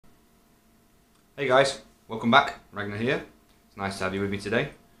Hey guys, welcome back. Ragnar here. It's nice to have you with me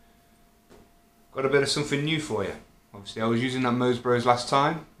today. Got a bit of something new for you. Obviously I was using that Mose Bros last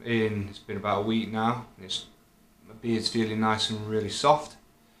time, it's been about a week now. My beard's feeling nice and really soft.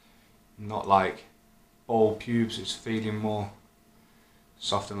 Not like bald pubes, it's feeling more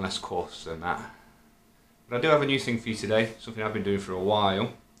soft and less coarse than that. But I do have a new thing for you today, something I've been doing for a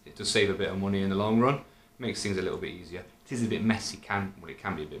while. It does save a bit of money in the long run, makes things a little bit easier. It is a bit messy, it can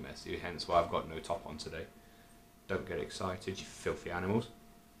be a bit messy, hence why I've got no top on today. Don't get excited, you filthy animals.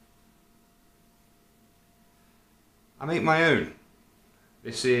 I make my own.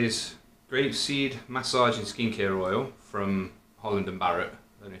 This is grapeseed massage and skincare oil from Holland & Barrett.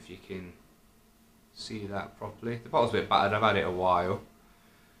 I don't know if you can see that properly. The bottle's a bit battered, I've had it a while.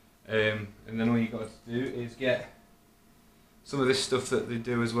 And then all you got to do is get some of this stuff that they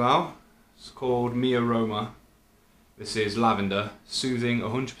do as well. It's called Mi Aroma. This is lavender, soothing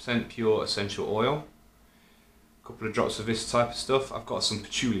 100% pure essential oil. A couple of drops of this type of stuff. I've got some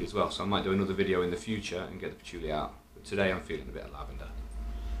patchouli as well, so I might do another video in the future and get the patchouli out. But today I'm feeling a bit of lavender.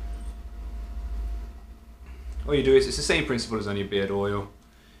 All you do is, it's the same principle as on your beard oil.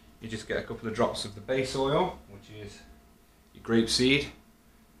 You just get a couple of drops of the base oil, which is your grapeseed.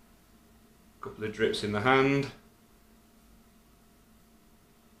 A couple of drips in the hand.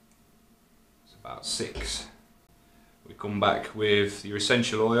 It's about 6. We come back with your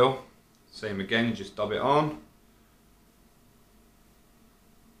essential oil, same again, you just dab it on.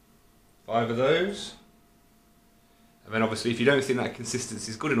 5 of those. And then obviously if you don't think that consistency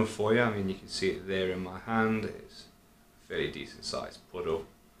is good enough for you, I mean you can see it there in my hand, it's a fairly decent sized puddle.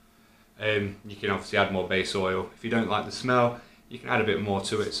 You can obviously add more base oil. If you don't like the smell, you can add a bit more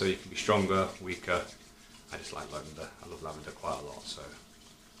to it so you can be stronger, weaker. I just like lavender, I love lavender quite a lot, so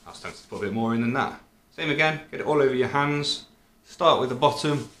I was tempted to put a bit more in than that. Same again, get it all over your hands. Start with the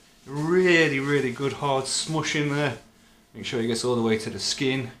bottom, really good hard smush in there. Make sure it gets all the way to the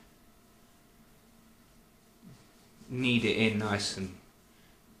skin. Knead it in nice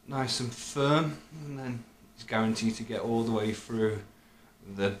and firm, and then it's guaranteed to get all the way through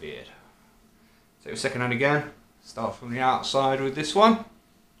the beard. Take a second hand again, start from the outside with this one.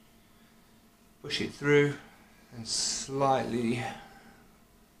 Push it through and slightly,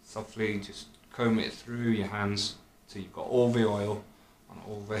 softly just comb it through your hands till you've got all the oil on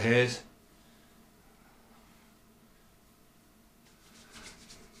all the hairs.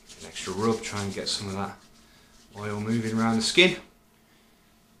 An extra rub, try and get some of that oil moving around the skin.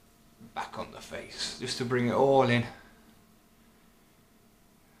 Back on the face, just to bring it all in.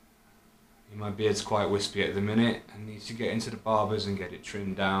 My beard's quite wispy at the minute. I need to get into the barbers and get it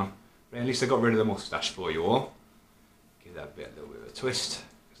trimmed down. But at least I got rid of the moustache for you all. Give that bit a little bit of a twist.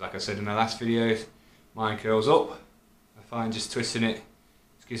 Like I said in the last video, mine curls up. I find just twisting it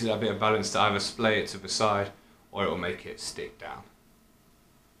just gives it that bit of balance to either splay it to the side or it will make it stick down.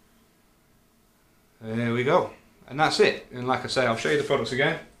 There we go. And that's it. And like I say, I'll show you the products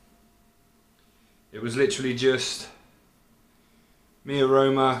again. It was literally just Mi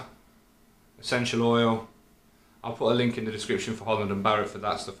Aroma, essential oil. I'll put a link in the description for Holland & Barrett for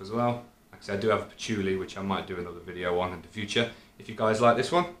that stuff as well. Like I said, I do have patchouli, which I might do another video on in the future if you guys like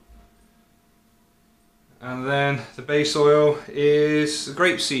this one. And then the base oil is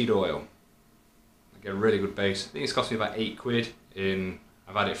grapeseed oil. Again, really good base. I think it's cost me about 8 quid.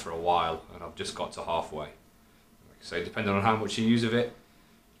 I've had it for a while and I've just got to halfway. Like I say, depending on how much you use of it,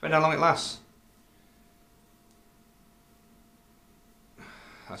 depending on how long it lasts.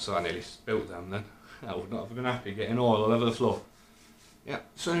 That's what I nearly spilt them then. I would not have been happy getting oil all over the floor. Yeah,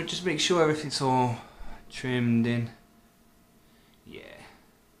 so just make sure everything's all trimmed in. Yeah.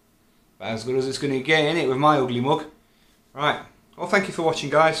 About as good as it's going to get in it with my ugly mug. Right, well thank you for watching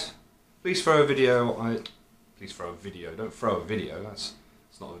guys. Please throw a video, don't throw a video, that's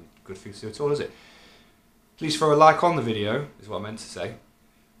not a good thing to do at all, is it? Please throw a like on the video, is what I meant to say.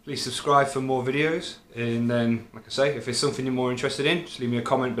 Please subscribe for more videos, and then, like I say, if there's something you're more interested in, just leave me a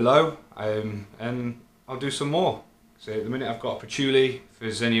comment below, and I'll do some more. So at the minute I've got patchouli. If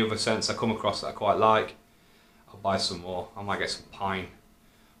there's any other scents I come across that I quite like, I'll buy some more. I might get some pine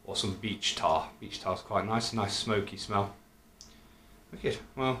or some beech tar. Beech tar's quite nice, a nice smoky smell. Wicked.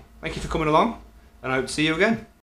 Well, thank you for coming along, and I hope to see you again.